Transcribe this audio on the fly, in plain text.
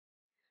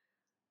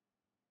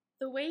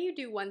The way you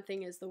do one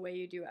thing is the way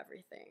you do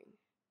everything.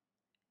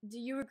 Do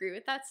you agree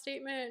with that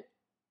statement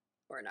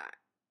or not?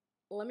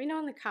 Let me know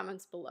in the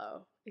comments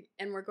below.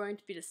 And we're going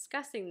to be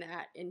discussing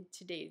that in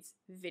today's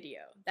video.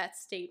 That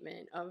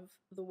statement of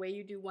the way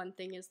you do one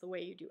thing is the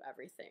way you do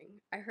everything.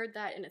 I heard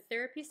that in a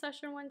therapy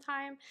session one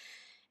time,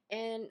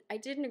 and I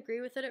didn't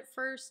agree with it at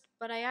first,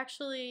 but I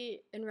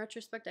actually, in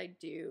retrospect, I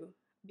do,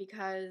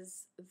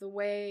 because the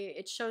way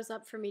it shows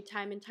up for me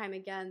time and time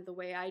again, the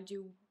way I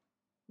do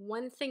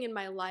one thing in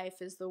my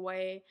life is the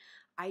way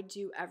I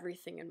do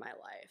everything in my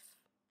life,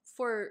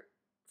 for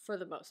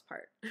the most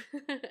part.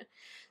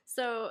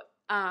 So,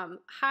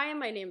 hi,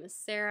 my name is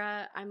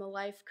Sarah. I'm a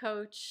life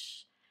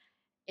coach,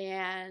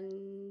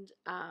 and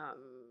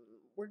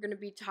we're going to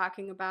be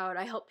talking about,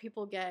 I help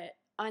people get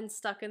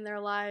unstuck in their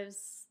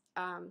lives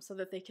so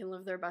that they can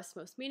live their best,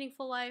 most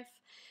meaningful life.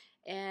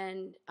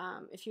 And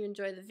if you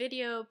enjoy the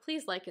video,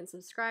 please like and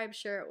subscribe,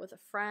 share it with a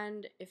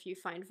friend if you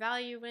find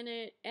value in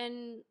it,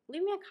 and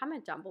leave me a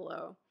comment down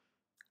below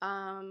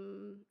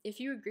if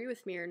you agree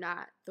with me or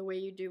not. The way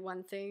you do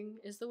one thing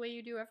is the way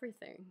you do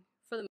everything,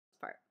 for the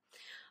most part.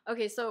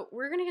 Okay, so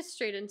we're gonna get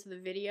straight into the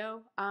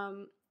video.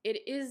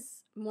 It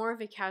is more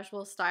of a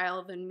casual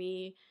style than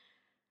me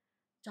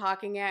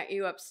talking at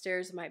you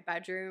upstairs in my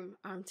bedroom.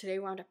 Today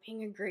wound up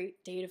being a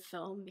great day to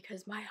film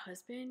because my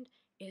husband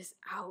is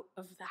out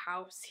of the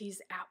house.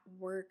 He's at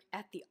work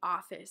at the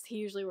office. He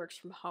usually works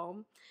from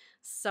home.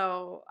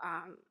 So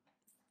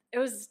it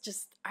was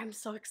just, I'm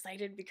so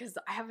excited because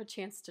I have a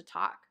chance to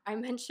talk. I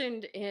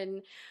mentioned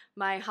in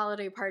my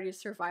holiday party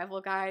survival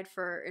guide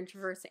for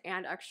introverts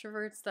and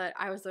extroverts that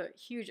I was a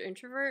huge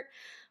introvert,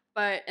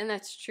 and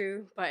that's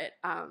true, but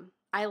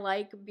I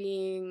like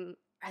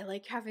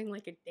having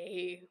like a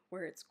day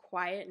where it's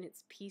quiet and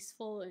it's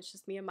peaceful and it's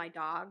just me and my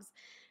dogs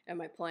and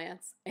my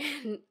plants,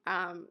 and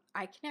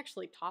I can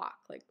actually talk.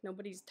 Like,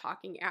 nobody's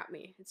talking at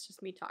me, it's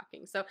just me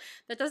talking. So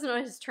that doesn't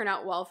always turn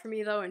out well for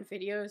me though in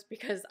videos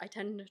because I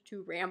tend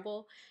to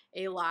ramble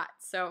a lot.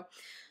 So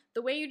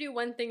the way you do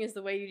one thing is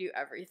the way you do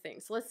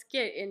everything. So let's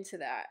get into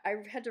that. I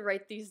had to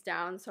write these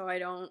down so I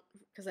don't,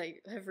 because I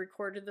have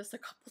recorded this a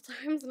couple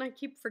times and I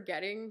keep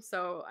forgetting.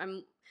 So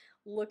I'm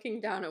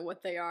looking down at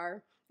what they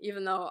are.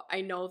 Even though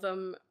I know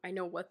them, I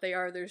know what they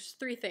are. There's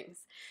three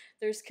things.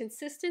 There's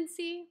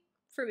consistency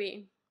for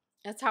me.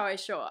 That's how I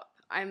show up.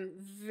 I'm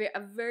a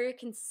very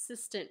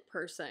consistent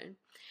person.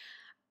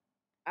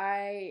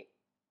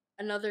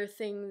 Another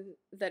thing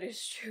that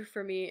is true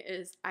for me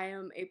is I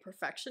am a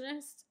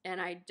perfectionist, and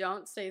I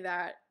don't say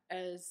that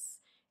as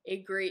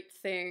a great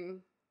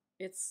thing.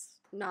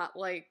 It's not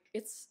like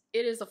it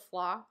is a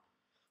flaw,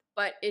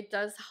 but it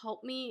does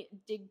help me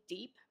dig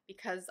deep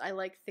because I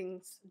like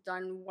things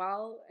done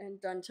well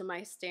and done to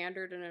my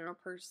standard and in a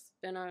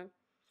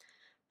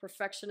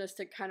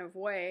perfectionistic kind of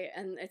way.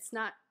 And it's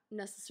not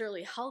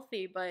necessarily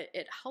healthy, but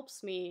it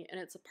helps me, and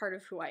it's a part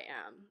of who I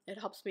am. It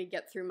helps me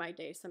get through my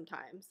day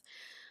sometimes.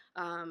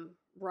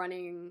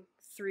 Running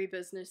 3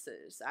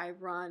 businesses. I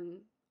run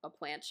a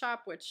plant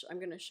shop, which I'm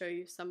going to show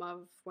you some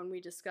of when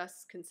we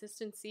discuss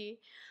consistency.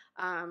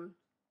 I'm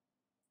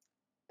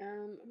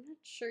not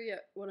sure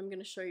yet what I'm going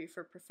to show you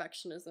for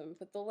perfectionism,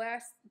 but the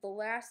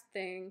last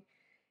thing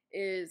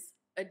is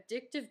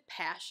addictive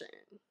passion.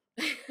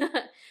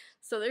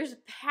 So there's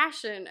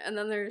passion, and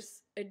then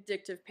there's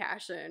addictive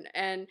passion,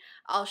 and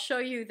I'll show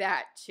you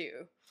that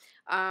too.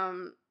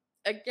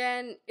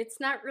 Again, it's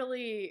not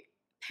really,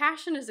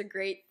 passion is a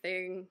great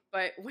thing,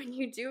 but when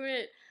you do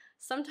it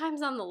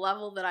sometimes on the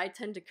level that I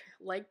tend to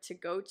like to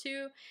go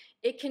to,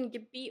 it can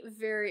be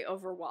very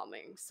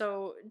overwhelming.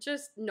 So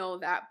just know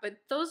that. But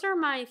those are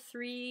my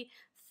 3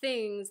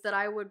 things that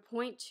I would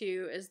point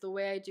to as the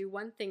way I do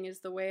one thing is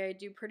the way I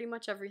do pretty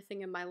much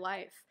everything in my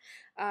life.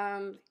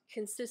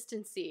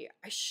 Consistency.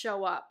 I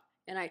show up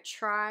and I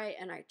try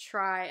and I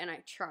try and I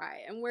try.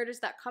 And where does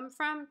that come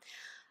from?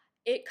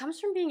 It comes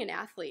from being an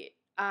athlete.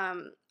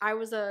 I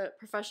was a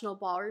professional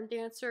ballroom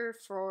dancer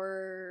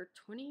for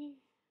 20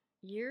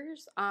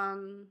 years.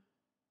 No,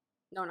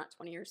 not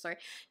 20 years, sorry,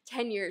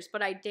 10 years,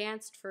 but I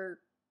danced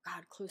for,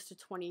 God, close to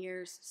 20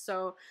 years.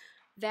 So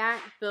that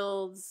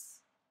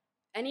builds,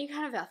 any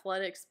kind of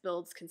athletics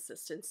builds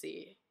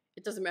consistency.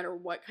 It doesn't matter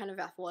what kind of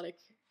athletic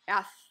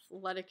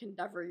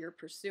endeavor you're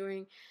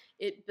pursuing.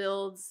 It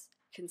builds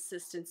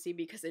consistency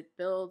because it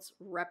builds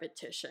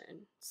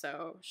repetition.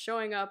 So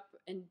showing up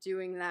and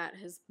doing that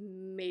has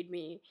made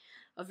me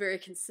a very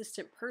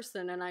consistent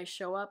person, and I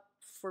show up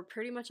for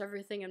pretty much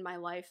everything in my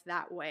life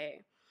that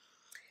way.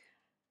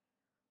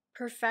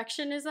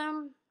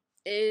 Perfectionism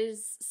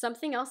is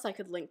something else I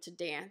could link to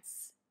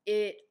dance.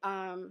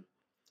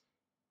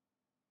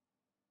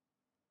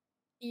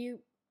 You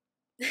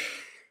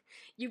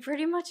you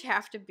pretty much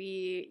have to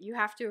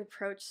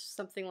approach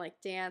something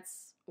like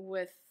dance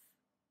with,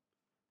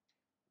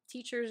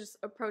 teachers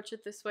approach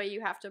it this way,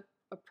 you have to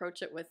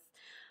approach it with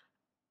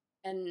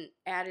an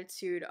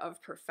attitude of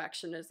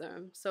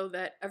perfectionism so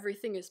that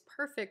everything is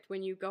perfect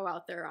when you go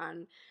out there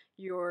on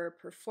your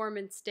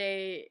performance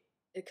day,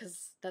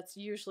 because that's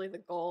usually the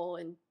goal.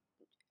 And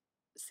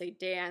say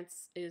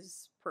dance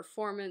is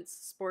performance,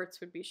 sports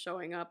would be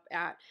showing up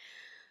at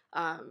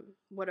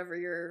whatever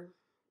your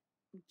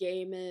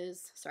game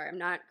is. Sorry, I'm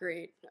not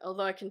great.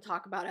 Although I can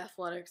talk about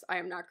athletics, I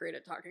am not great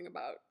at talking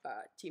about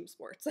team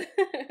sports.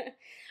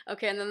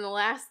 Okay, and then the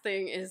last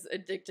thing is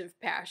addictive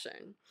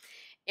passion.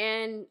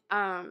 And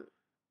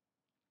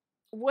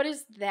what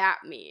does that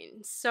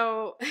mean?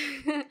 So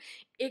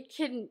it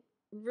can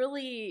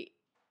really,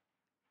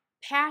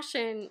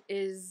 passion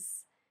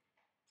is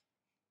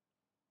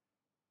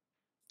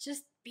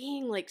just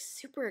being like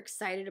super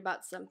excited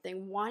about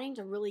something, wanting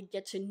to really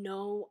get to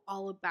know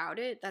all about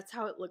it. That's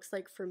how it looks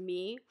like for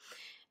me.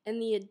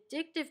 And the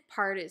addictive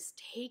part is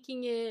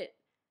taking it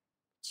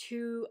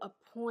to a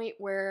point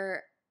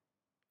where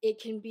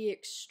it can be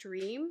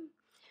extreme.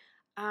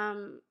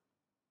 Um,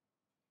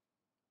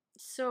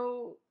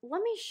 so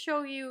let me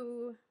show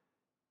you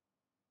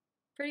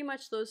pretty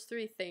much those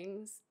three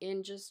things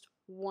in just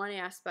one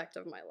aspect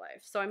of my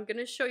life. So I'm going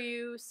to show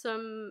you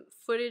some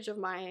footage of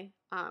my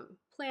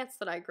plants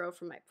that I grow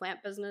from my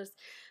plant business.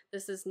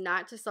 This is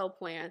not to sell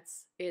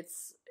plants.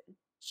 It's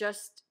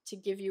just to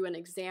give you an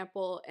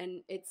example,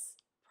 and it's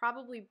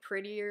probably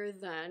prettier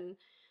than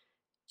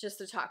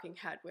just a talking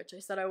head, which I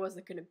said I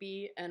wasn't going to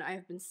be, and I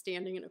have been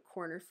standing in a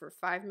corner for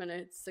 5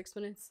 minutes, 6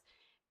 minutes,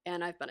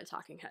 and I've been a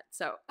talking head.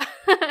 So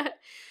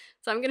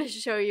so I'm going to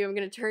show you, I'm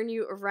going to turn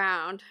you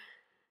around.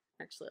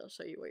 Actually, I'll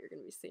show you what you're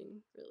going to be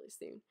seeing really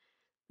soon.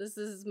 This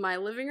is my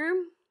living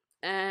room,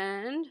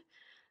 and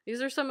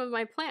these are some of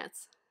my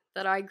plants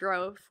that I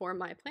grow for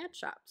my plant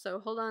shop. So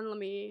hold on, let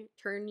me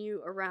turn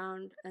you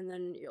around, and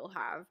then you'll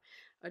have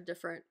a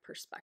different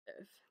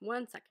perspective.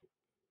 1 second.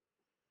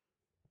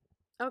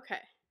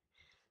 Okay,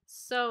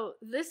 so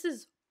this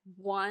is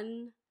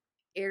one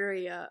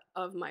area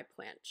of my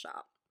plant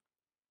shop.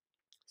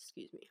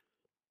 Excuse me.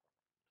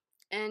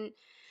 And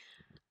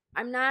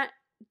I'm not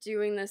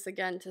doing this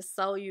again to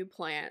sell you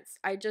plants.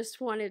 I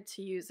just wanted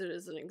to use it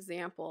as an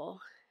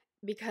example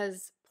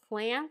because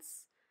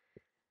plants,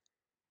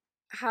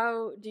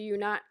 how do you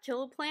not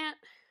kill a plant?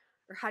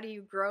 Or how do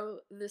you grow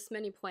this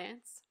many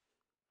plants?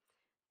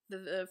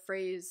 The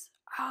phrase,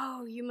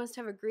 oh, you must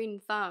have a green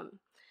thumb,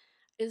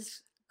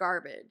 is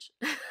garbage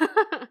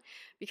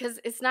because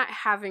it's not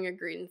having a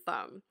green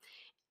thumb.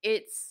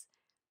 It's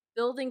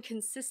building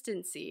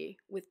consistency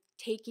with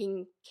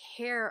taking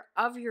care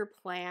of your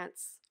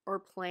plants or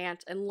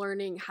plant and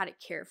learning how to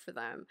care for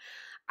them.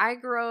 I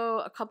grow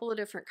a couple of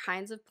different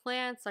kinds of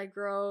plants. I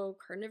grow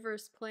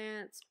carnivorous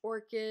plants,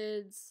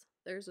 orchids.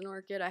 There's an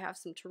orchid. I have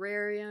some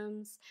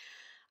terrariums.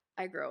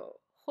 I grow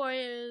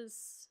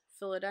Hoyas,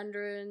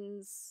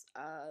 philodendrons.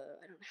 I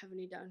don't have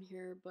any down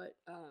here, but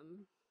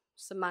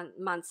some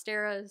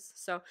monsteras.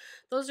 So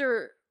those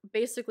are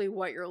basically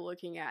what you're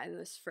looking at in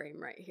this frame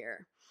right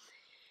here.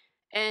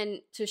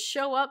 And to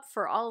show up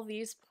for all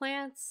these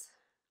plants,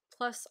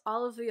 plus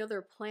all of the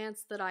other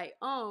plants that I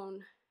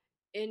own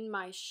in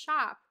my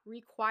shop,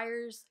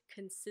 requires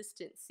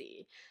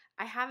consistency.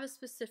 I have a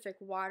specific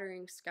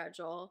watering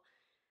schedule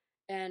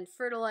and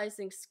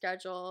fertilizing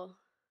schedule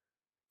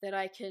that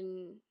I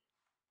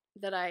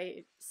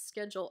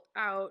schedule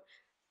out.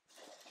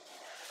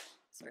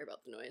 Sorry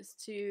about the noise.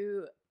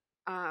 To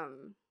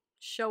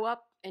show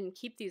up and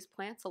keep these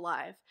plants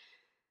alive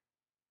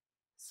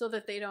so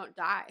that they don't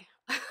die.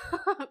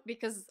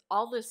 Because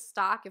all this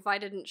stock, if I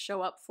didn't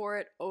show up for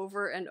it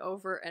over and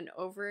over and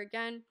over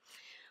again,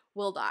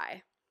 will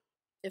die.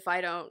 If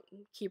I don't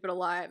keep it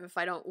alive, if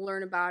I don't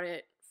learn about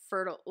it,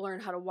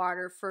 learn how to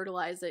water,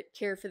 fertilize it,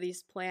 care for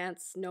these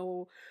plants,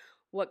 know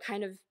what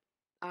kind of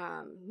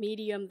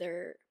medium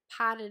they're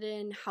potted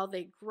in, how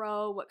they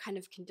grow, what kind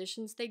of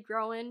conditions they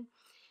grow in.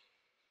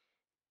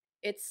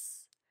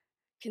 It's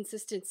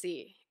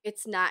consistency.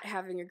 It's not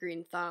having a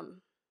green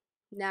thumb.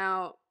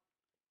 Now,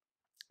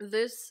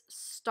 this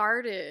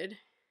started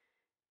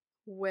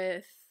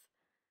with,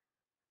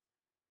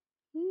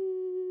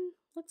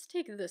 let's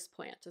take this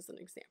plant as an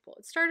example.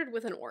 It started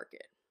with an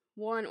orchid,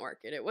 one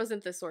orchid. It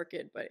wasn't this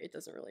orchid, but it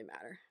doesn't really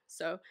matter.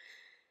 So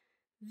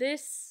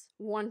this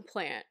one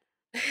plant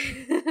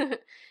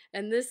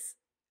and this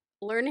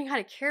learning how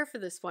to care for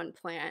this one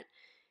plant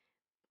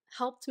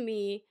helped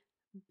me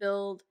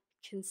build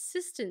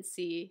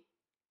consistency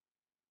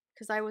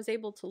because I was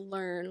able to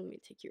learn. Let me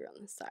take you around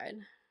the side.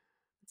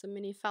 It's a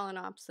mini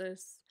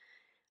phalaenopsis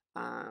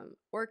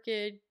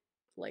orchid,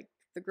 like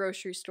the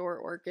grocery store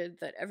orchid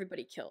that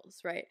everybody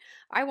kills, right?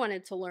 I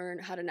wanted to learn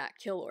how to not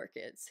kill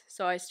orchids.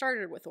 So I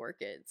started with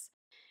orchids,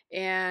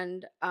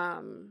 and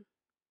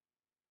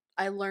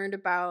I learned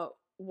about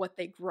what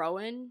they grow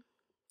in.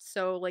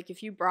 So like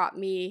if you brought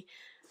me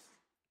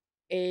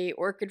a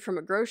orchid from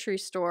a grocery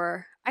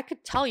store, I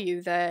could tell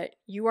you that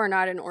you are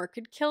not an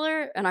orchid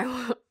killer, and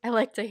I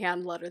like to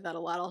hand letter that a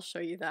lot. I'll show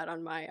you that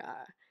on my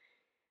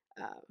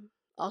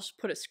I'll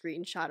put a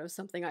screenshot of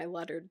something I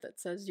lettered that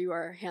says you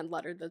are hand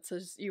lettered, that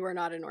says you are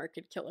not an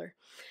orchid killer,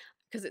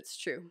 because it's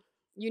true.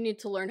 You need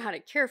to learn how to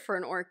care for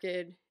an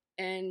orchid,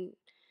 and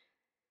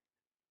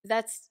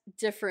that's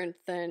different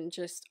than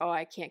just, oh,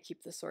 I can't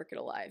keep this orchid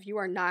alive. You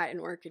are not an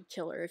orchid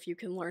killer if you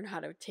can learn how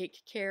to take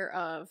care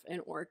of an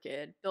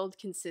orchid, build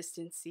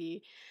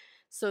consistency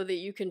so that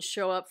you can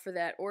show up for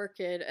that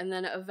orchid and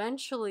then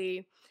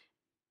eventually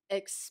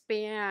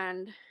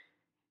expand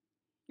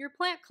your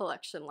plant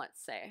collection,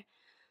 let's say.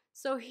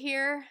 So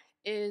here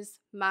is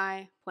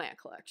my plant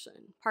collection,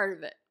 part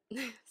of it.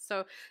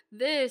 So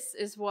this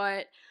is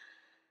what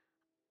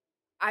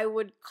I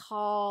would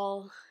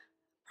call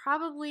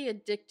probably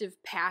addictive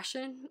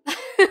passion.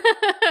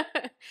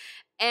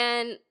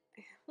 And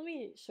let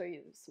me show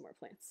you some more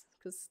plants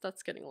because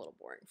that's getting a little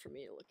boring for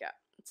me to look at.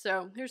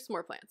 So here's some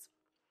more plants.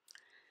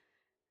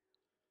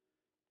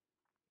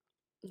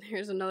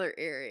 Here's another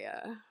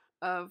area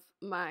of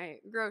my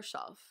grow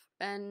shelf.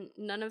 And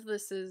none of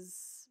this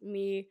is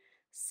me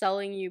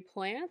selling you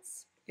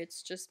plants.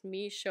 It's just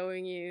me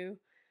showing you,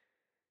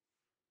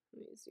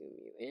 let me zoom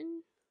you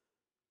in,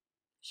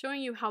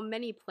 showing you how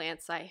many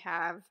plants I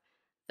have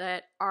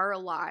that are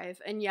alive.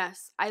 And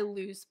yes, I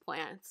lose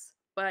plants,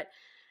 but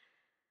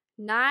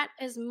not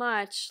as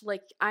much.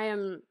 Like I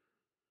am,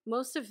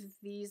 most of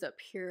these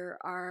up here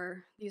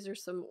are, these are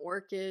some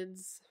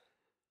orchids.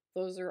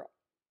 Those are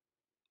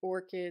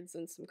orchids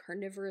and some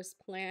carnivorous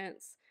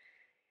plants.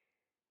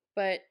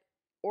 But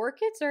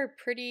orchids are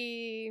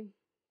pretty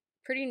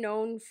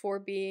known for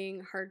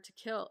being hard to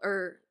kill,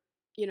 or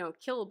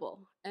killable.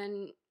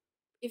 And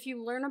if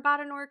you learn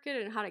about an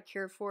orchid and how to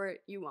care for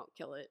it, you won't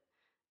kill it.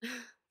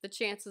 The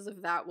chances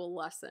of that will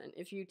lessen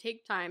if you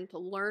take time to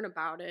learn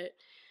about it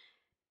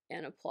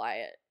and apply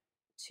it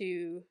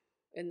to,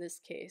 in this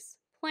case,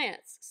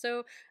 plants.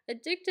 So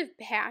addictive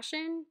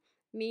passion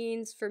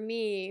means, for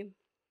me,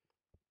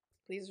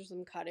 these are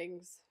some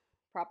cuttings,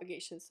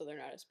 propagation, so they're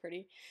not as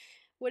pretty.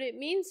 What it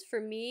means for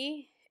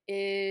me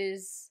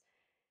is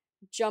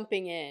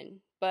jumping in,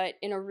 but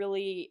in a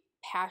really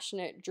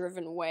passionate,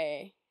 driven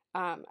way.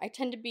 I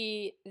tend to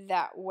be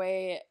that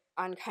way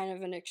on kind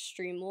of an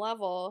extreme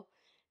level.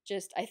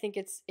 Just I think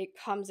it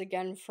comes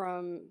again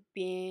from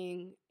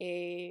being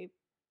a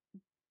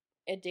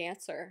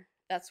dancer.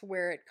 That's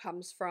where it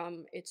comes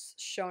from. It's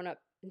shown up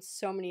in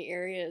so many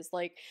areas,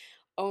 like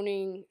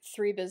owning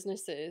 3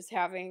 businesses,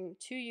 having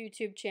 2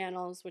 YouTube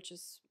channels, which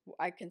is,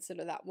 I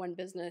consider that one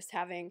business,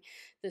 having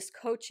this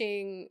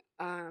coaching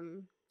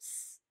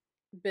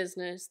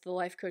business, the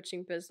life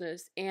coaching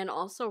business, and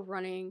also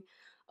running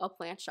a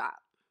plant shop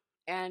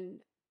and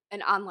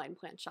an online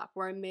plant shop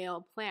where I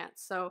mail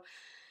plants. So,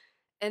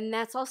 and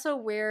that's also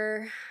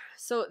where,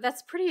 so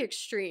that's pretty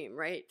extreme,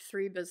 right?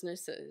 3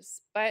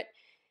 businesses. But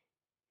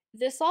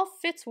this all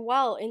fits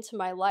well into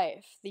my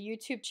life. The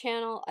YouTube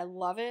channel, I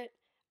love it.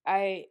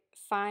 I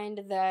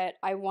find that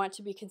I want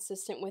to be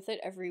consistent with it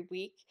every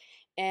week.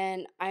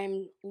 And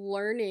I'm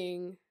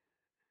learning,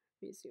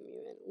 let me zoom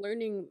you in,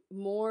 learning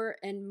more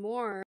and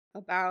more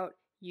about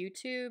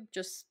YouTube,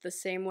 just the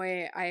same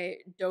way I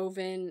dove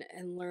in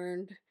and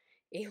learned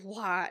a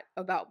lot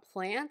about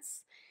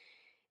plants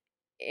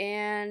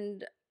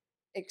and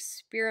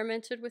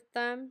experimented with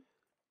them.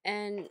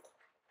 And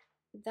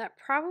that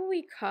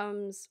probably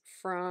comes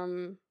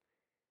from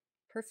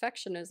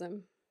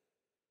perfectionism.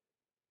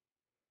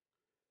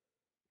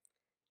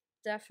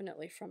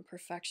 Definitely from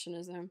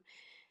perfectionism.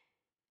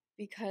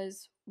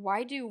 Because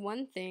why do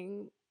one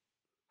thing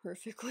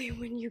perfectly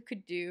when you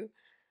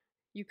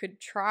could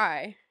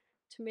try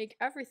to make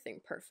everything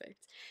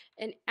perfect?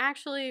 And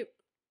actually,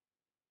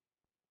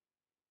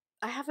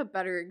 I have a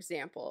better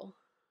example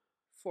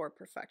for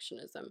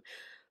perfectionism,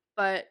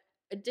 but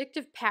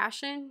addictive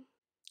passion,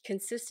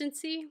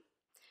 consistency,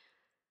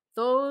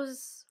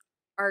 those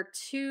are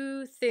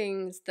 2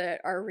 things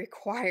that are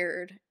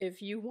required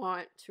if you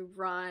want to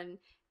run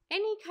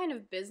any kind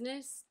of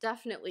business.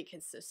 Definitely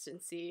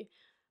consistency,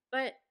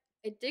 but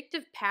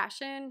addictive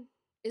passion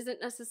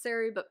isn't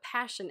necessary, but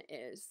passion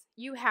is.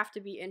 You have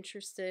to be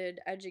interested,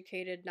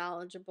 educated,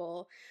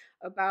 knowledgeable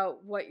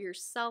about what you're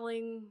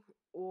selling,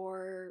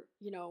 or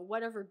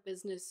whatever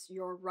business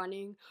you're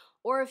running.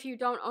 Or if you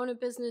don't own a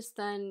business,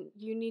 then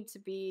you need to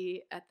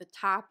be at the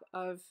top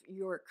of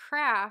your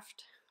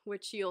craft,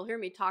 which you'll hear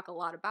me talk a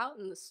lot about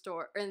in the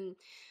store and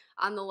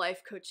on the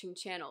life coaching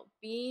channel.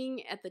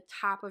 Being at the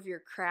top of your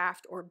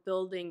craft or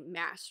building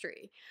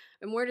mastery.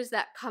 And where does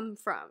that come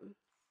from?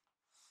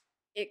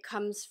 It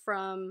comes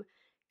from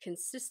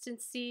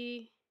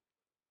consistency.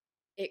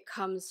 It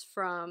comes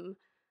from,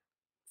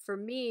 for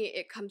me,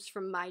 it comes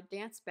from my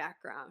dance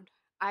background.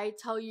 I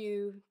tell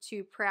you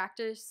to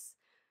practice,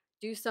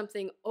 do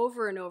something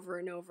over and over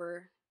and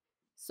over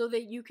so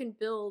that you can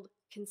build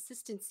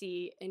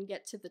consistency and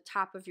get to the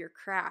top of your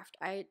craft.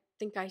 I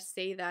think I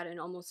say that in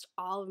almost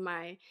all of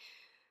my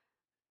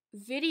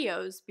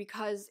videos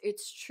because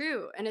it's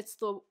true, and it's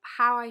the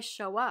how I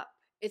show up.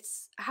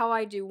 It's how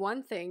I do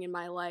one thing in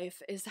my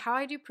life is how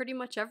I do pretty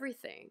much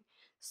everything.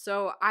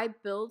 So I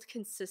build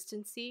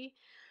consistency.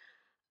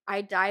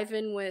 I dive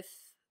in with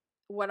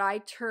what I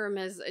term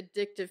as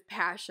addictive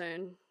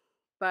passion,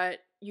 but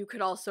you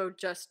could also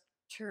just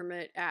term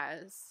it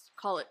as,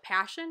 call it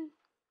passion.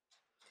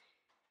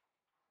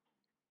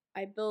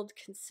 I build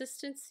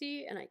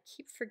consistency, and I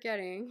keep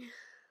forgetting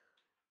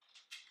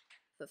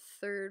the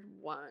third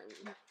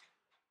one.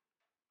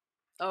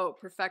 Oh,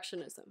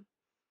 perfectionism.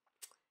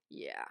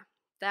 Yeah,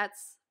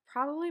 that's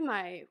probably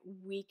my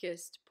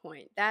weakest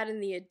point. That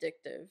and the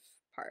addictive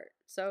part.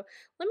 So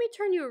let me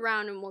turn you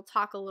around and we'll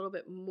talk a little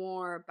bit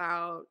more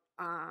about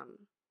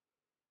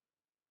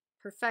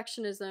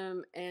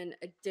perfectionism and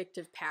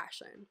addictive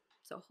passion.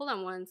 So hold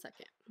on one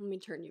second. Let me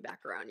turn you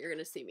back around. You're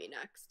going to see me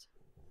next.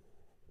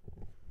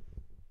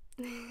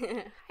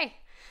 Hi.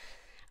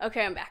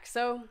 Okay, I'm back.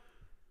 So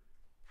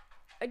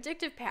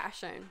addictive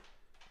passion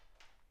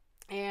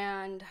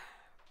and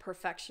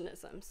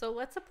perfectionism. So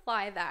let's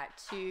apply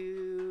that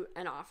to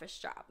an office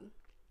job.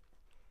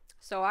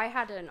 So I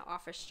had an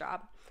office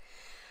job.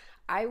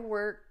 I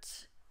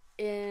worked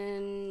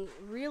in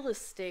real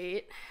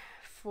estate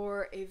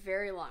for a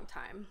very long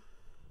time.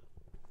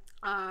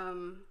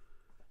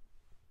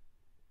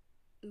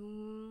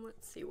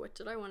 Let's see, what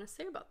did I want to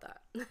say about that?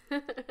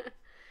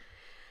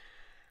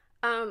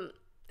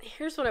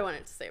 Here's what I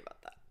wanted to say about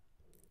that.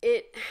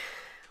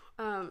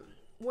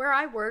 Where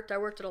I worked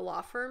at a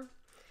law firm.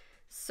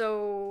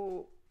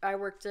 So I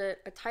worked at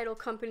a title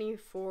company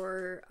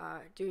for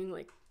doing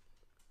like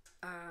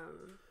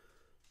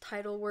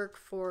title work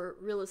for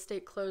real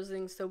estate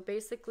closings. So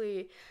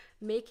basically,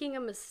 making a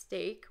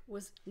mistake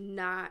was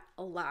not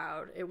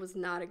allowed. It was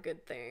not a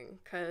good thing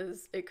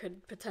because it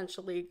could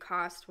potentially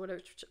cost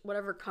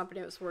whatever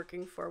company I was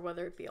working for,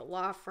 whether it be a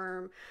law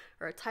firm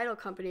or a title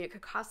company, it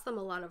could cost them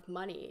a lot of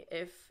money.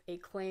 If a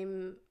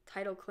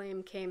title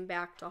claim came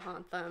back to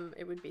haunt them,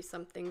 it would be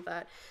something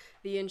that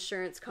the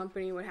insurance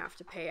company would have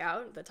to pay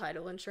out, the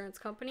title insurance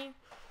company.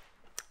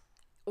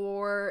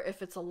 Or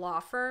if it's a law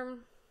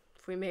firm,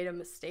 if we made a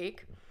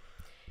mistake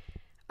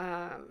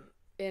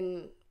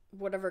in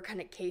whatever kind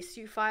of case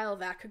you file,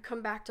 that could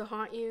come back to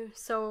haunt you.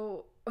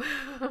 So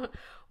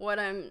what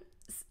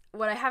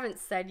I haven't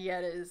said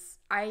yet is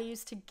I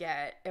used to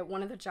get at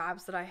one of the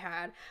jobs that I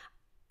had,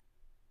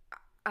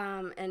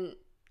 and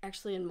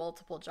actually in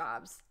multiple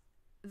jobs,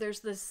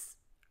 there's this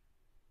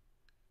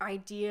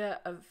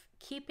idea of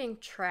keeping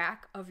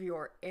track of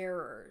your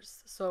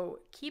errors. So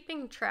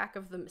keeping track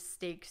of the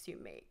mistakes you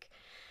make.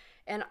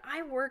 And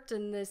I worked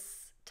in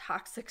this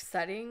toxic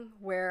setting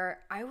where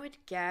I would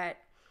get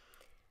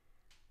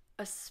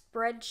a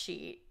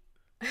spreadsheet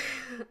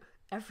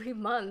every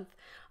month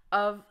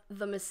of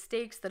the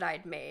mistakes that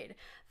I'd made,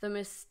 the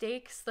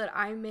mistakes that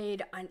I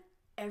made on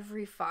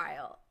every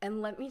file.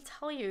 And let me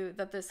tell you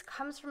that this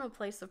comes from a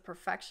place of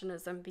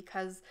perfectionism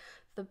because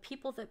the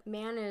people that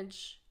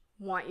manage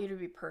want you to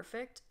be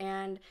perfect.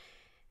 And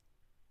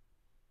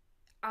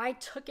I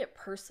took it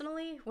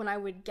personally when I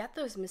would get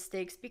those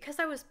mistakes because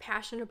I was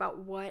passionate about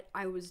what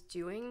I was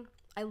doing.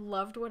 I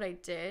loved what I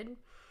did,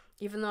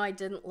 even though I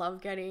didn't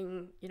love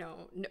getting,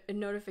 a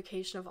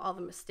notification of all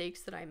the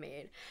mistakes that I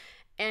made.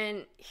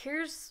 And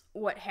here's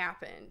what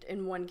happened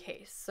in one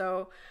case.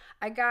 So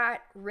I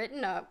got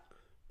written up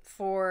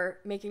for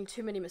making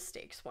too many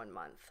mistakes one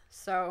month.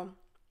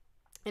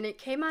 And it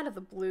came out of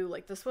the blue.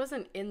 Like, this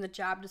wasn't in the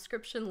job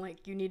description,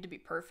 like, you need to be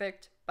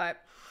perfect.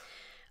 But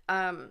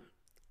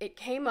it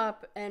came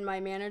up, and my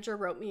manager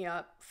wrote me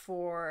up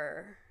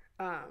for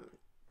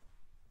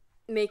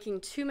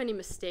making too many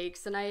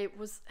mistakes. And I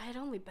had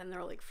only been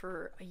there like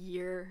for a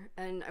year,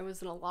 and I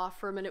was in a law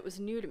firm, and it was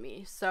new to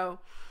me. So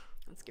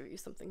let's give you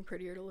something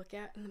prettier to look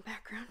at in the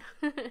background.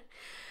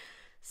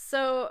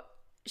 So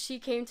she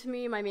came to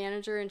me, my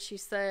manager, and she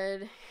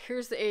said,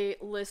 here's a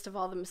list of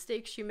all the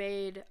mistakes you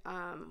made.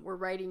 We're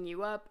writing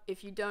you up.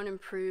 If you don't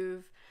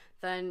improve,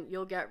 then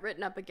you'll get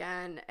written up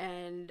again,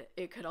 and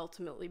it could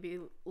ultimately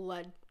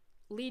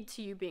lead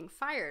to you being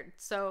fired.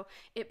 So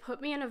it put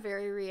me in a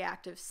very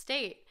reactive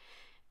state,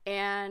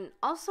 and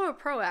also a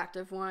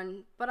proactive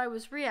one, but I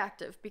was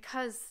reactive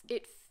because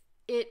it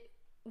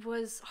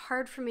was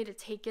hard for me to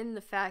take in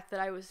the fact that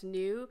I was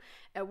new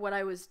at what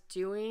I was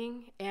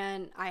doing,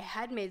 and I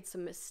had made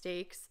some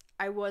mistakes.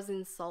 I was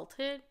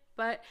insulted,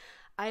 but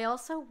I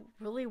also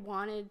really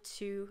wanted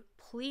to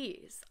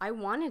please. I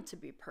wanted to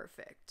be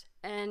perfect.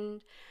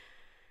 And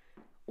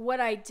what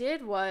I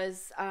did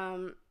was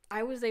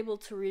I was able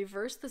to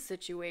reverse the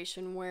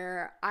situation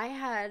where I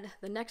had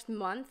the next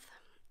month,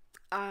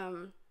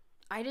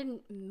 I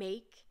didn't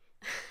make,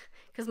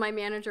 because my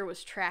manager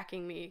was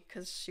tracking me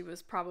because she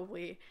was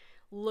probably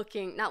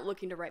not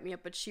looking to write me up,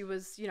 but she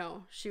was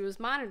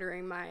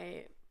monitoring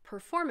my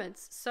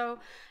performance. So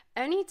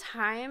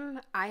anytime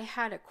I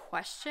had a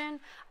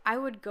question, I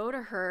would go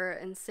to her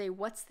and say,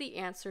 what's the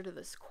answer to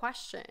this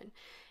question?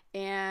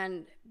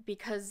 And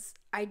because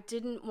I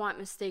didn't want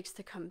mistakes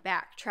to come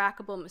back,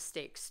 trackable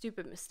mistakes,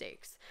 stupid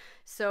mistakes.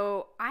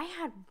 So I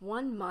had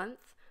 1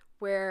 month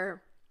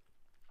where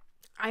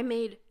I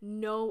made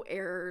no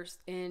errors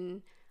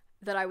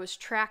that I was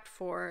tracked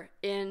for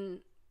in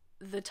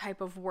the type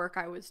of work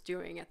I was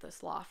doing at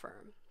this law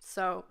firm.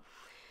 So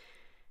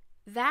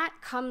that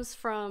comes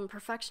from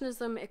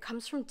perfectionism. It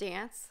comes from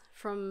dance,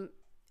 from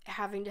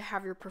having to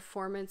have your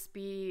performance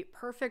be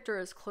perfect or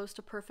as close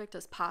to perfect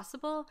as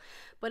possible.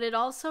 But it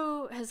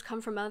also has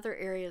come from other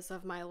areas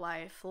of my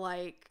life,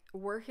 like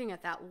working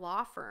at that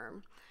law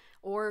firm,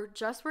 or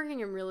just working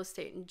in real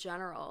estate in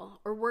general,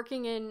 or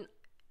working in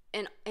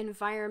an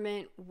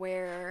environment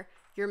where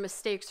your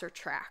mistakes are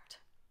tracked,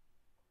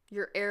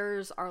 your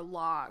errors are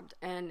logged,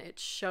 and it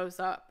shows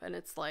up, and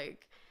it's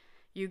like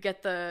you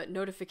get the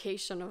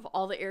notification of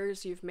all the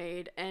errors you've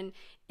made, and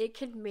it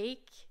could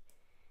make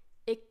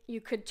it, you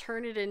could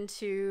turn it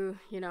into,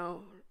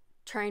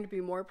 trying to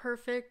be more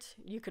perfect.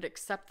 You could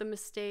accept the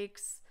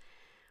mistakes,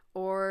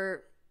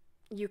 or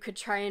you could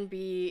try and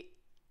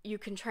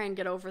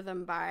get over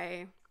them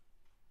by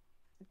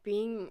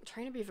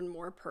trying to be even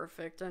more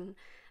perfect. And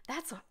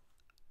that's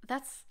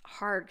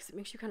hard because it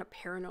makes you kind of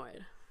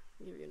paranoid.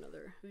 I'll give you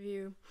another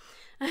view.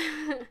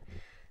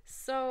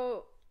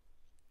 So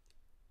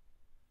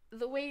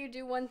the way you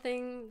do one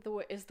thing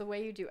is the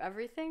way you do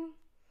everything.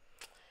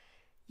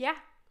 Yeah,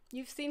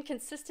 you've seen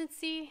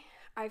consistency.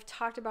 I've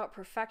talked about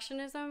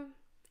perfectionism,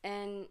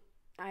 and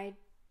I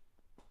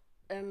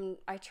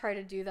try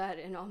to do that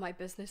in all my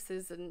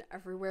businesses and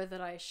everywhere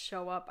that I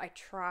show up. I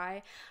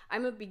try.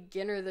 I'm a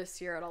beginner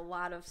this year at a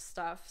lot of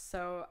stuff,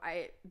 so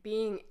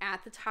being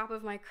at the top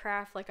of my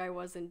craft like I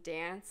was in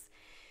dance,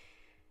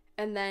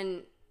 and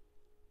then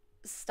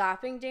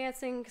stopping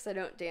dancing because I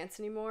don't dance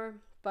anymore,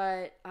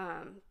 but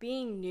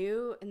being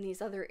new in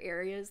these other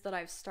areas that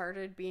I've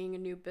started, being a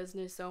new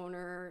business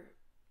owner,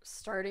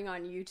 starting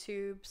on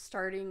YouTube,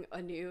 starting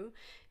anew,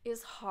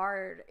 is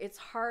hard. It's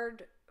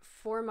hard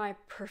for my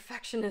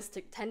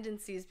perfectionistic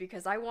tendencies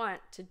because I want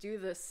to do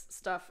this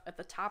stuff at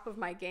the top of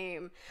my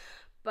game,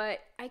 but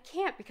I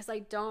can't because I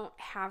don't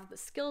have the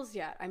skills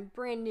yet. I'm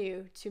brand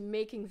new to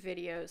making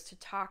videos, to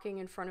talking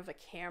in front of a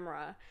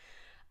camera.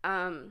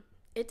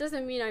 It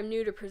doesn't mean I'm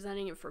new to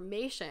presenting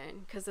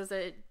information, because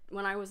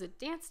when I was a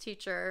dance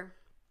teacher,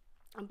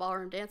 a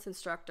ballroom dance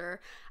instructor,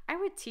 I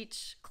would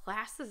teach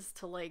classes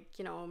to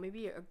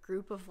maybe a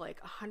group of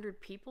 100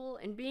 people.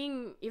 And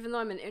even though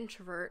I'm an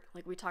introvert,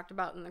 like we talked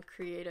about in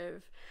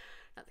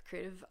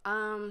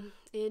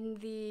in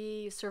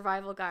the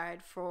survival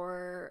guide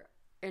for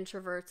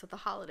introverts at the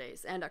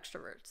holidays and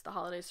extroverts, the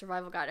holiday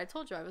survival guide, I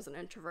told you I was an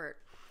introvert.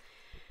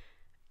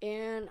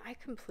 And I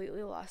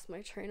completely lost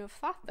my train of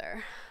thought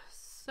there.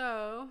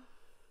 So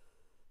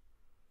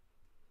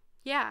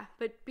yeah,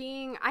 but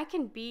I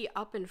can be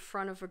up in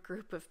front of a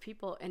group of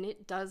people and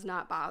it does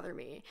not bother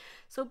me.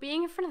 So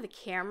being in front of the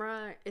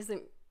camera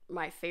isn't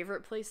my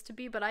favorite place to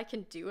be, but I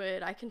can do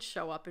it. I can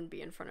show up and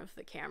be in front of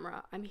the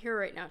camera. I'm here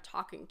right now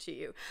talking to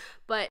you,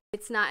 but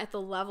it's not at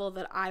the level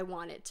that I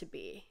want it to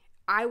be.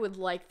 I would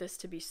like this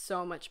to be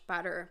so much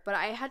better, but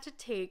I had to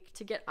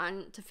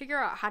figure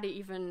out how to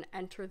even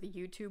enter the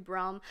YouTube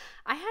realm.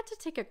 I had to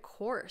take a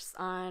course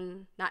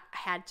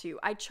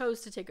I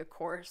chose to take a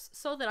course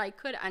so that I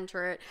could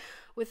enter it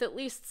with at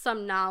least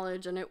some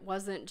knowledge, and it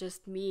wasn't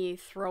just me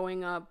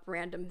throwing up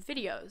random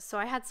videos. So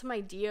I had some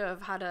idea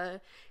of how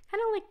to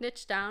kind of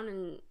niche down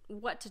and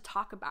what to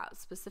talk about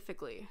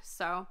specifically.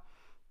 So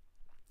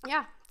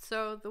yeah,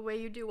 so the way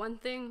you do one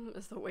thing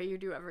is the way you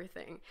do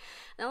everything.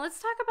 Now let's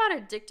talk about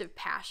addictive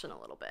passion a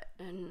little bit,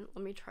 and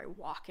let me try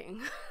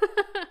walking.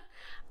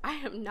 I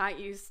am not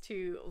used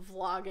to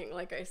vlogging,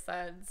 like I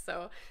said,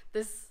 so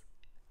this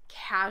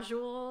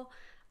casual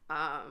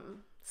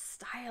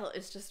style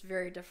is just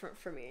very different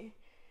for me.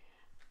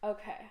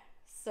 Okay,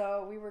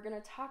 so we were going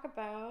to talk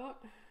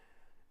about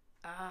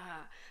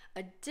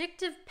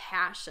addictive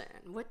passion.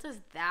 What does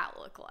that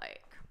look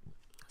like?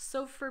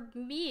 So for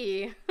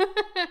me,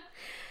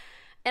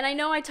 and I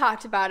know I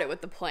talked about it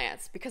with the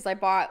plants because I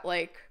bought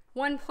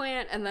one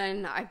plant and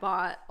then I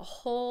bought a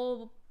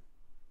whole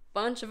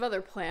bunch of other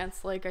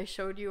plants like I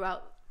showed you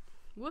out.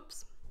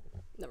 Whoops,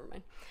 never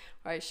mind.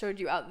 I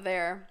showed you out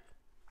there.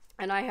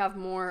 And I have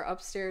more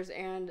upstairs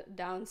and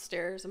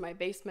downstairs in my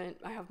basement.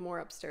 I have more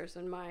upstairs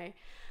in my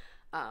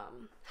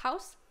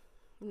house,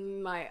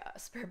 my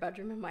spare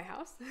bedroom in my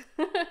house.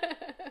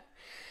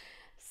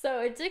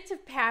 So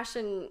addictive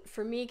passion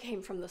for me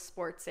came from the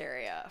sports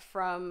area,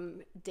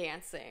 from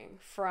dancing,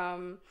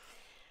 from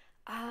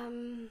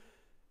I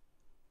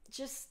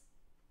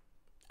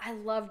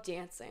love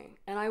dancing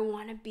and I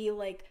want to be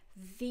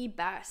the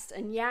best.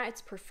 And yeah,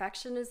 it's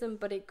perfectionism,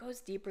 but it goes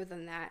deeper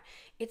than that.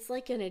 It's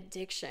like an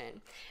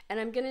addiction.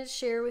 And I'm going to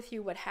share with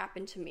you what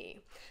happened to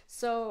me.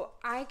 So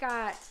I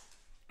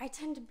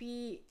tend to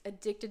be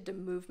addicted to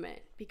movement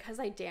because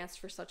I danced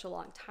for such a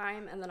long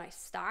time and then I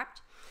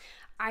stopped.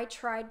 I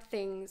tried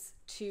things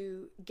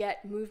to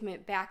get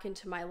movement back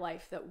into my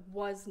life that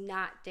was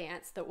not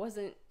dance, that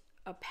wasn't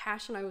a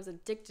passion I was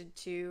addicted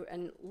to,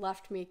 and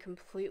left me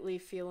completely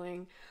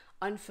feeling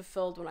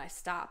unfulfilled when I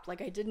stopped.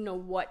 I didn't know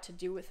what to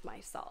do with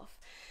myself.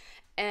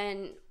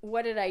 And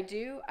what did I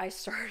do? I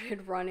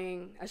started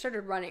running.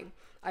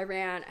 I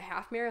ran a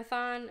half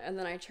marathon, and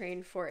then I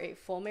trained for a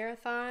full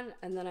marathon,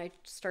 and then I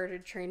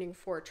started training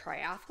for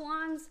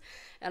triathlons,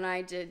 and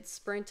I did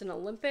sprint and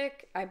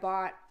Olympic. I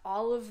bought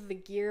all of the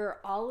gear,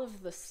 all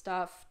of the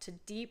stuff to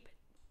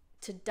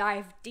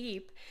dive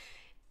deep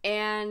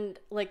and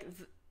like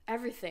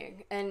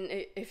everything. And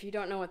if you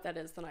don't know what that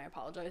is, then I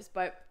apologize.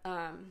 But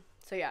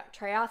so yeah,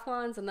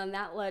 triathlons, and then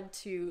that led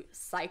to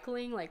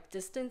cycling, like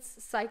distance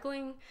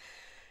cycling,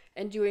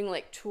 and doing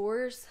like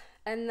tours.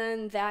 And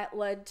then that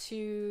led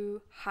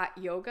to hot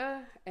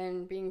yoga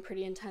and being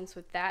pretty intense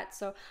with that.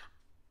 So,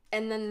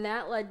 and then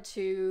that led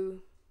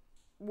to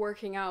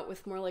working out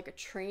with more like a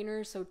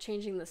trainer, so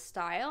changing the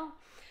style,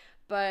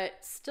 but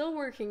still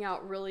working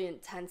out really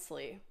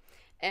intensely.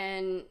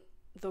 And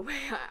the way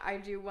I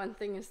do one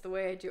thing is the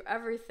way I do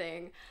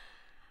everything.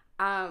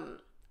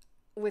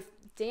 With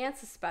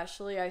dance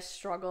especially, I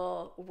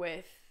struggle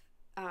with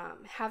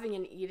having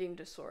an eating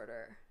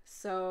disorder.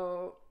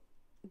 So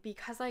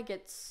because I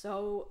get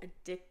so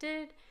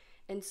addicted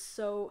and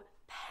so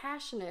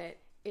passionate,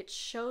 it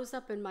shows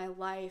up in my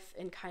life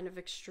in kind of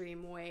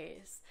extreme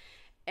ways.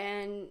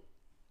 And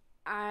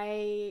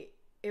I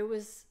it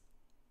was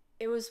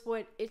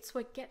it's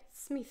what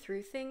gets me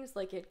through things.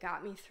 Like, it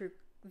got me through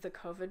the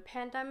COVID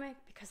pandemic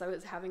because I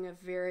was having a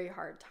very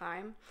hard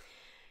time.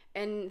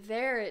 And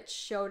there it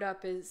showed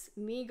up as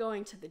me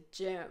going to the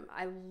gym.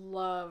 I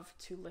love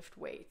to lift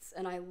weights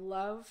and I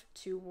love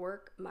to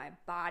work my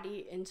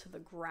body into the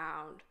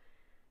ground,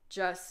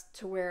 just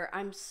to where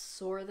I'm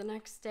sore the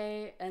next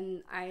day.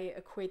 And I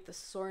equate the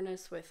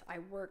soreness with I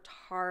worked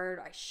hard,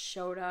 I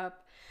showed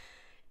up,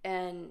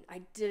 and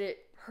I did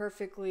it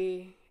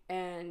perfectly,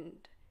 and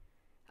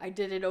I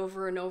did it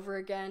over and over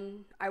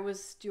again. I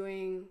was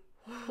doing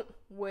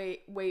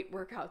weight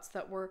workouts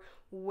that were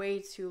way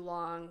too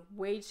long,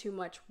 way too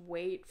much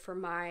weight for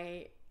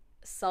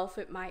myself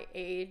at my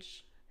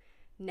age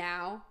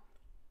now.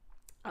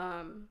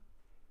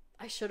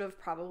 I should have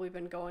probably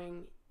been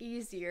going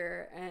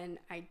easier, and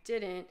I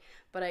didn't,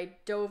 but I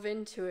dove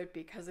into it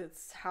because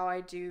it's how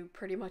I do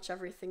pretty much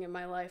everything in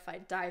my life. I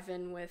dive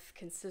in with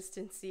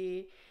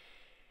consistency,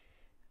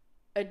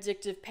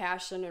 addictive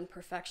passion, and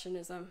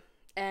perfectionism.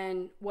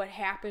 And what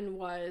happened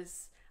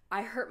was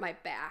I hurt my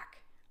back.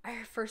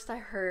 First I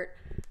hurt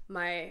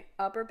my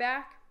upper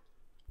back,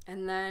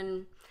 and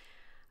then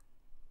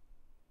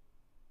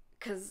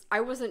because I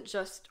wasn't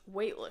just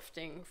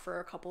weightlifting for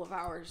a couple of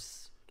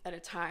hours at a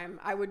time,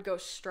 I would go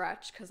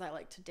stretch because I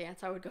like to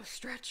dance. I would go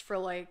stretch for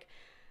like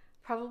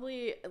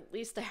probably at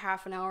least a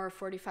half an hour,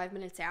 45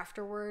 minutes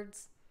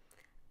afterwards.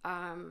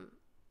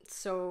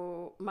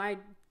 So my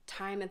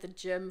time at the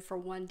gym for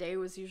one day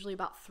was usually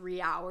about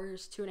 3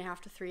 hours, 2.5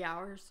 to 3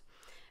 hours.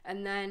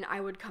 And then I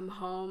would come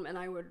home and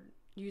I would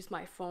use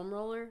my foam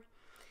roller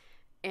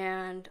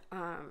and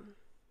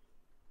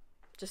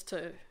just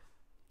to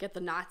get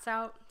the knots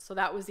out. So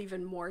that was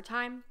even more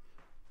time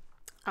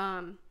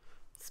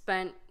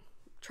spent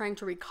trying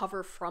to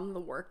recover from the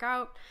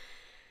workout.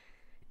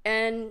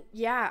 And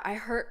yeah, I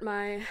hurt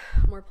my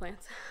more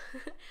plants.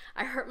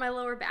 I hurt my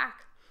lower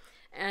back,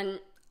 and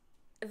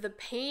the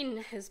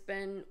pain has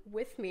been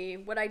with me.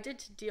 What I did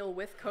to deal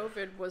with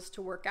COVID was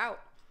to work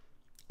out,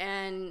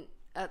 and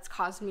that's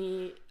caused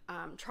me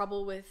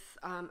trouble with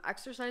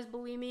exercise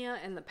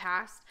bulimia in the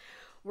past.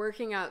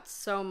 Working out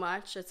so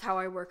much, it's how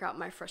I work out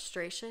my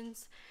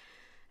frustrations.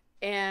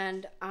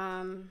 And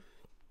some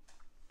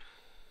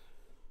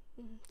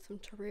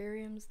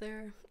terrariums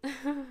there.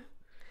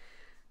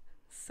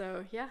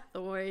 So yeah,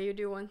 the way you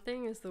do one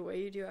thing is the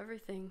way you do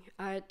everything.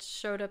 It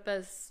showed up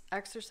as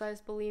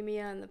exercise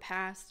bulimia in the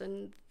past,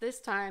 and this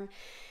time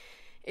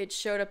it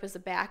showed up as a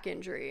back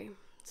injury.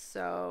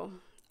 So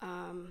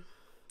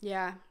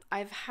yeah,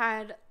 I've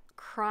had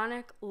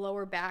chronic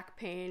lower back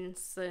pain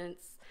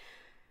since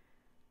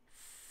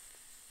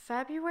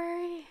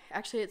February.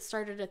 Actually, it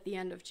started at the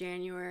end of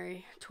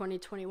January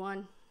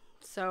 2021.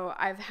 So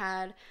I've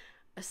had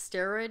a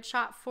steroid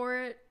shot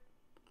for it,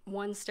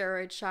 one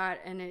steroid shot,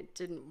 and it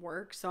didn't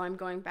work. So I'm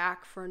going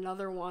back for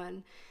another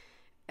one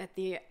at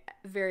the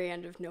very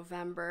end of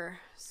November.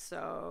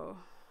 So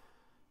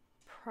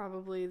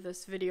probably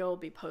this video will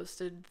be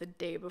posted the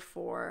day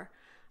before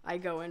I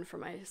go in for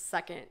my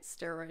second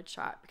steroid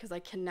shot, because I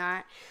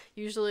cannot,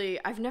 usually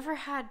I've never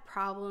had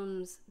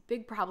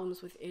big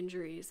problems with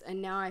injuries,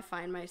 and now I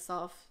find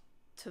myself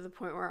to the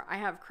point where I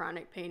have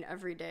chronic pain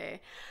every day.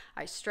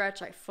 I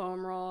stretch, I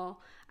foam roll.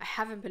 I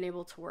haven't been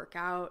able to work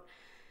out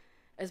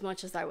as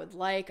much as I would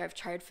like. I've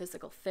tried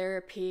physical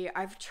therapy.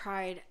 I've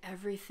tried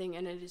everything,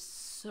 and it is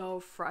so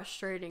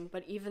frustrating.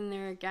 But even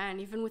there again,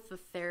 even with the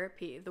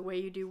therapy, the way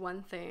you do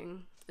one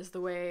thing is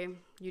the way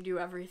you do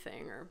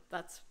everything, or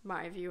that's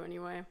my view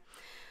anyway.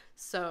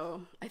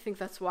 So I think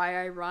that's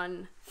why I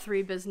run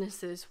 3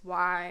 businesses,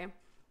 why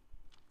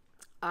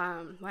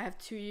I have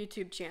 2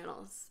 YouTube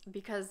channels,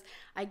 because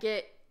I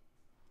get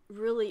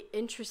really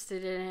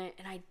interested in it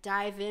and I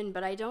dive in,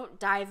 but I don't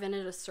dive in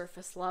at a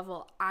surface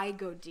level. I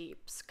go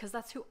deep because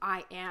that's who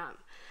I am.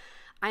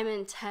 I'm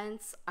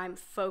intense, I'm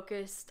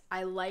focused,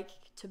 I like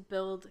to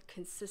build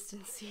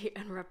consistency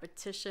and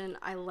repetition.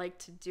 I like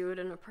to do it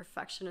in a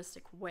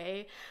perfectionistic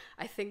way.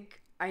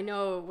 I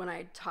know when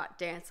I taught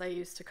dance, I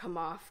used to come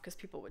off, because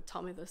people would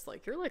tell me this,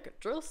 like, you're like a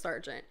drill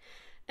sergeant.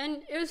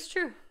 And it was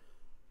true.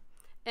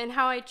 And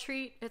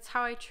it's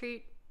how I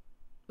treat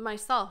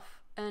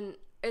myself. And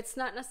it's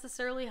not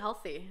necessarily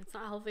healthy. It's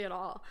not healthy at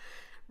all.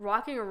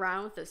 Walking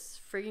around with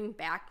this freaking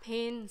back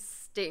pain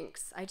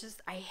stinks. I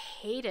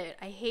hate it.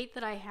 I hate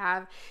that I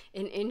have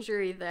an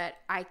injury that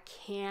I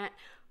can't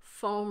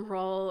foam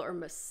roll or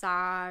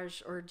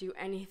massage or do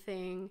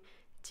anything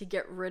to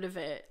get rid of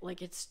it.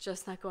 Like, it's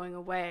just not going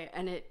away.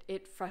 And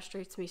it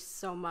frustrates me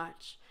so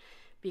much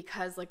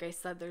because, like I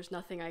said, there's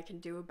nothing I can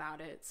do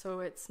about it. So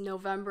it's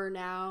November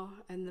now,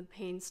 and the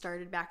pain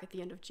started back at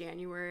the end of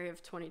January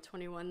of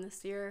 2021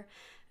 this year,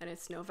 and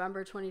it's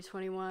November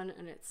 2021,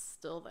 and it's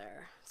still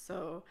there.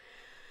 So,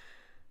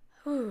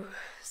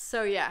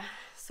 yeah.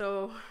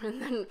 So, and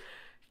then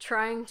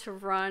trying to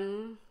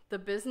run the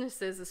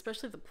businesses,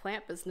 especially the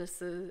plant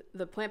business,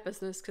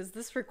 because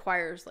this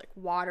requires like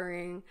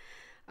watering,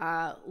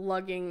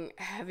 lugging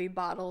heavy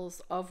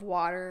bottles of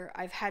water.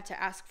 I've had to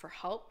ask for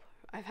help.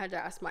 I've had to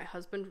ask my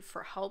husband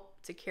for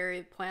help to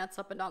carry plants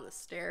up and down the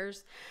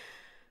stairs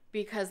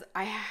because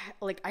I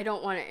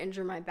don't want to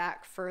injure my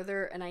back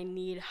further, and I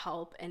need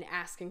help, and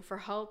asking for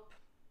help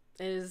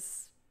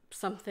is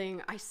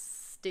something I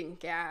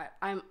stink at.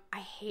 I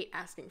hate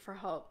asking for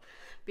help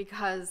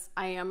because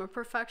I am a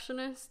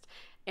perfectionist,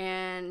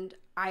 and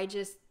I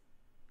just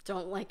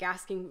don't like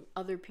asking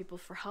other people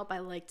for help. I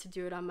like to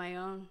do it on my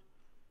own.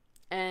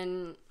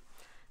 And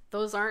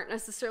those aren't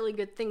necessarily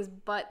good things,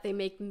 but they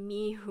make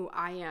me who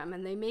I am,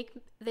 and they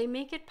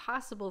make it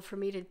possible for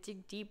me to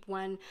dig deep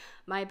when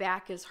my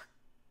back is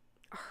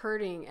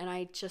hurting and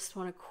I just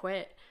want to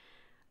quit.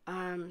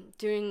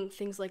 Doing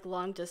things like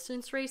long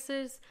distance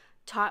races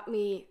taught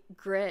me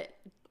grit,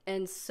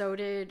 and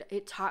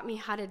it taught me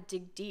how to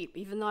dig deep.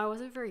 Even though I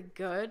wasn't very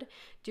good,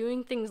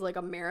 doing things like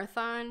a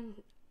marathon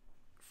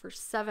for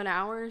 7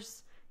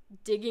 hours,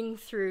 digging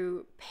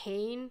through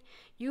pain,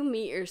 you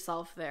meet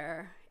yourself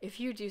there. If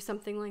you do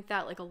something like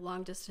that, like a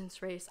long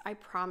distance race, I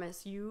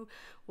promise you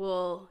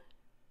will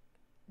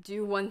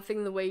do one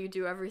thing the way you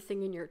do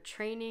everything in your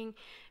training,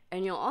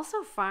 and you'll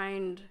also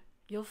find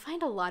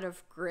a lot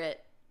of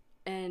grit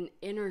and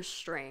inner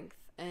strength,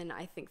 and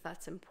I think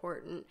that's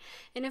important.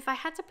 And if I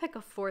had to pick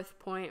a fourth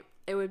point,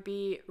 it would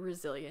be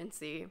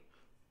resiliency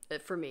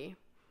for me.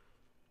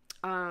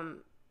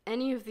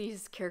 Any of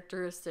these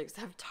characteristics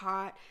have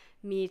taught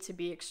me to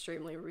be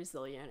extremely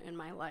resilient in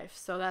my life.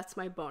 So that's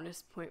my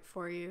bonus point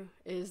for you,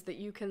 is that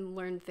you can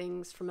learn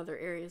things from other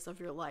areas of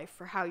your life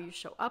for how you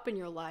show up in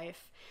your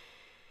life.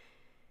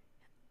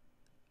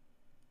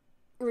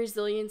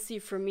 Resiliency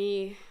for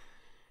me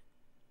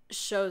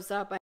shows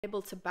up. I'm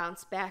able to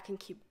bounce back and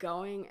keep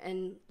going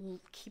and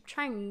keep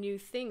trying new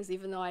things,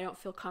 even though I don't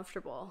feel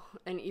comfortable,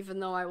 and even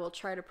though I will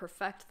try to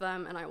perfect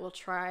them, and I will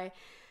try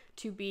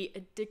to be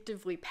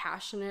addictively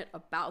passionate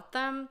about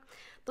them.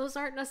 Those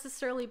aren't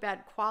necessarily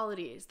bad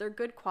qualities. They're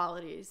good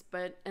qualities,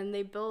 and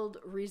they build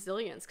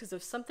resilience, because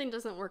if something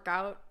doesn't work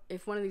out,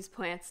 if one of these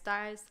plants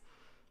dies,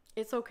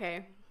 it's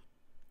okay.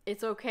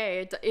 It's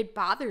okay. It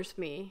bothers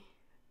me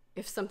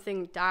if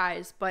something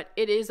dies, but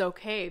it is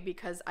okay,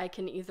 because I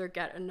can either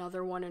get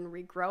another one and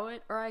regrow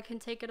it, or I can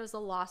take it as a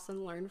loss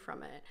and learn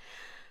from it.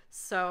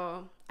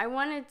 So I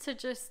wanted to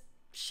just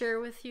share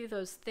with you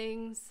those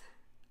things.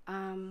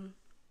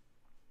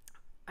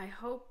 I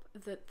hope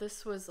that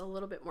this was a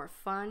little bit more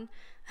fun.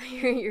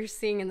 You're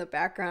seeing in the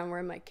background, we're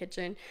in my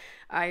kitchen,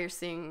 you're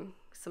seeing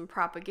some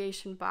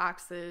propagation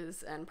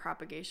boxes and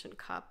propagation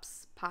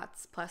cups,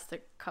 pots,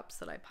 plastic cups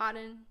that I pot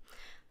in.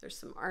 There's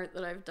some art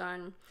that I've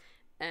done,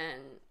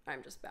 and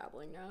I'm just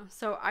babbling now.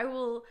 So I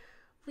will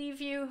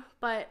leave you,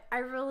 but I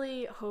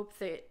really hope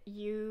that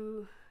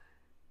you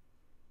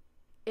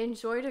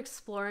enjoyed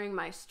exploring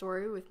my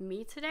story with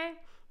me today.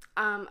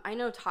 I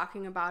know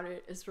talking about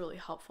it is really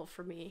helpful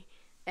for me,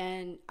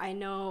 and I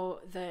know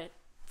that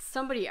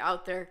somebody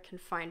out there can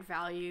find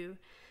value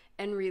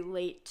and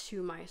relate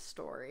to my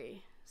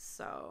story.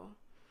 So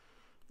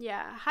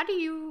yeah,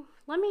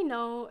 let me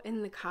know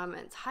in the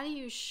comments, how do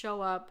you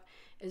show up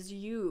as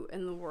you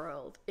in the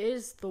world?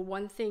 Is the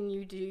one thing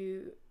you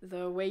do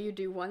the way you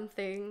do one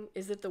thing?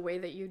 Is it the way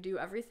that you do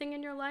everything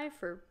in your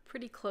life, or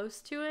pretty close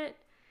to it?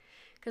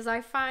 Because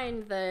I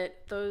find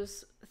that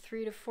those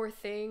 3 to 4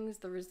 things,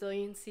 the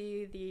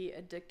resiliency, the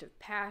addictive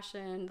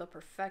passion, the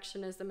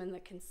perfectionism, and the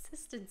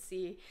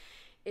consistency,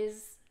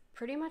 is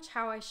pretty much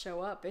how I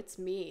show up. It's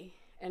me.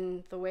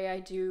 And the way I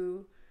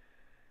do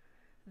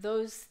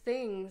those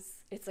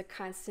things, it's a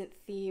constant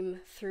theme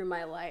through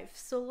my life.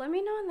 So let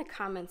me know in the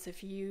comments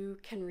if you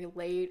can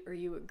relate or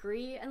you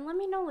agree. And let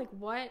me know, like,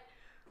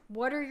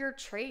 what are your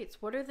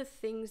traits? What are the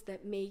things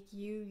that make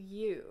you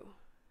you?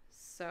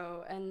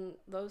 So, and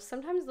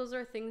sometimes those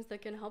are things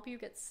that can help you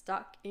get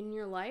stuck in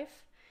your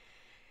life,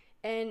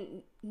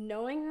 and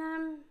knowing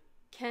them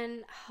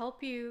can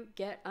help you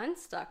get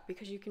unstuck,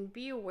 because you can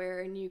be aware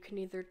and you can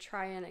either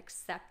try and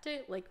accept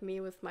it, like me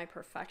with my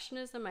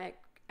perfectionism.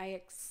 I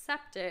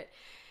accept it,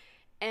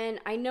 and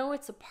I know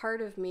it's a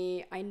part of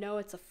me. I know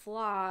it's a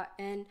flaw,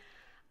 and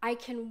I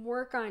can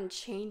work on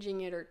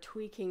changing it or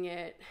tweaking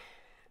it.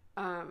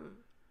 I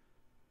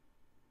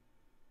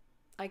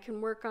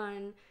can work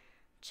on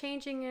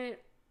changing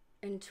it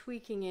and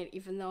tweaking it,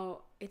 even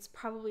though it's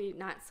probably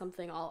not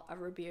something I'll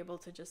ever be able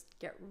to just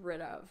get rid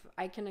of.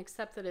 I can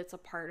accept that it's a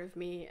part of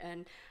me,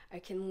 and I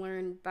can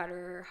learn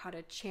better how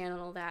to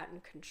channel that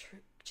and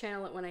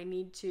channel it when I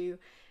need to,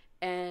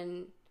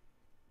 and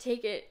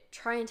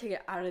try and take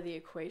it out of the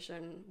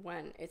equation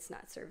when it's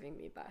not serving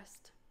me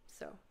best.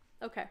 So,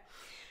 okay.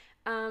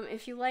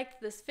 If you liked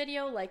this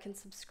video, like and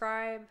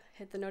subscribe,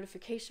 hit the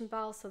notification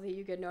bell so that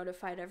you get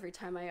notified every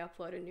time I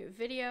upload a new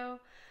video.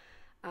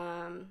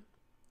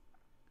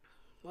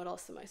 What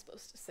else am I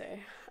supposed to say?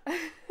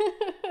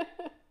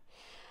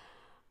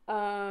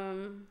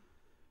 I'm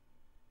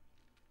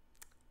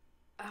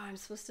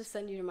supposed to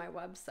send you to my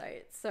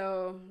website,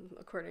 so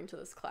according to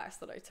this class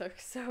that I took.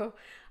 So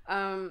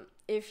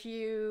if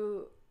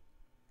you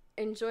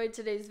enjoyed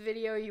today's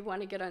video, you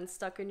want to get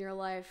unstuck in your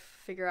life,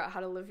 figure out how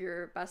to live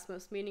your best,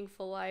 most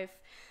meaningful life,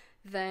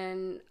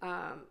 then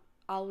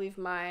I'll leave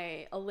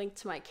a link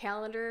to my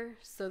calendar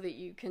so that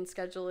you can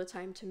schedule a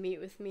time to meet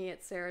with me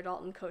at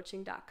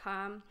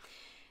saradaltoncoaching.com,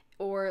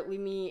 or leave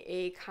me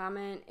a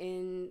comment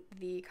in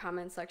the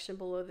comment section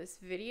below this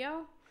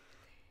video.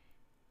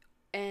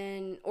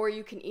 Or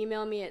you can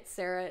email me at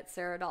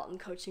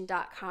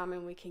sara@saradaltoncoaching.com,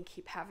 and we can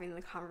keep having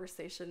the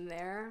conversation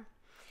there.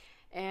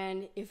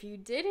 And if you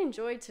did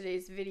enjoy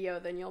today's video,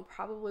 then you'll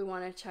probably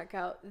want to check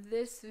out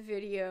this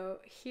video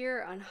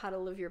here on how to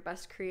live your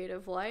best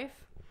creative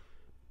life,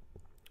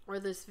 or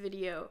this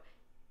video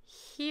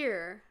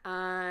here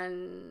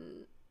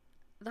on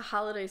the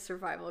holiday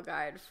survival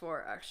guide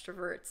for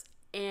extroverts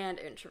and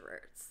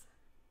introverts.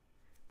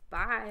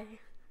 Bye.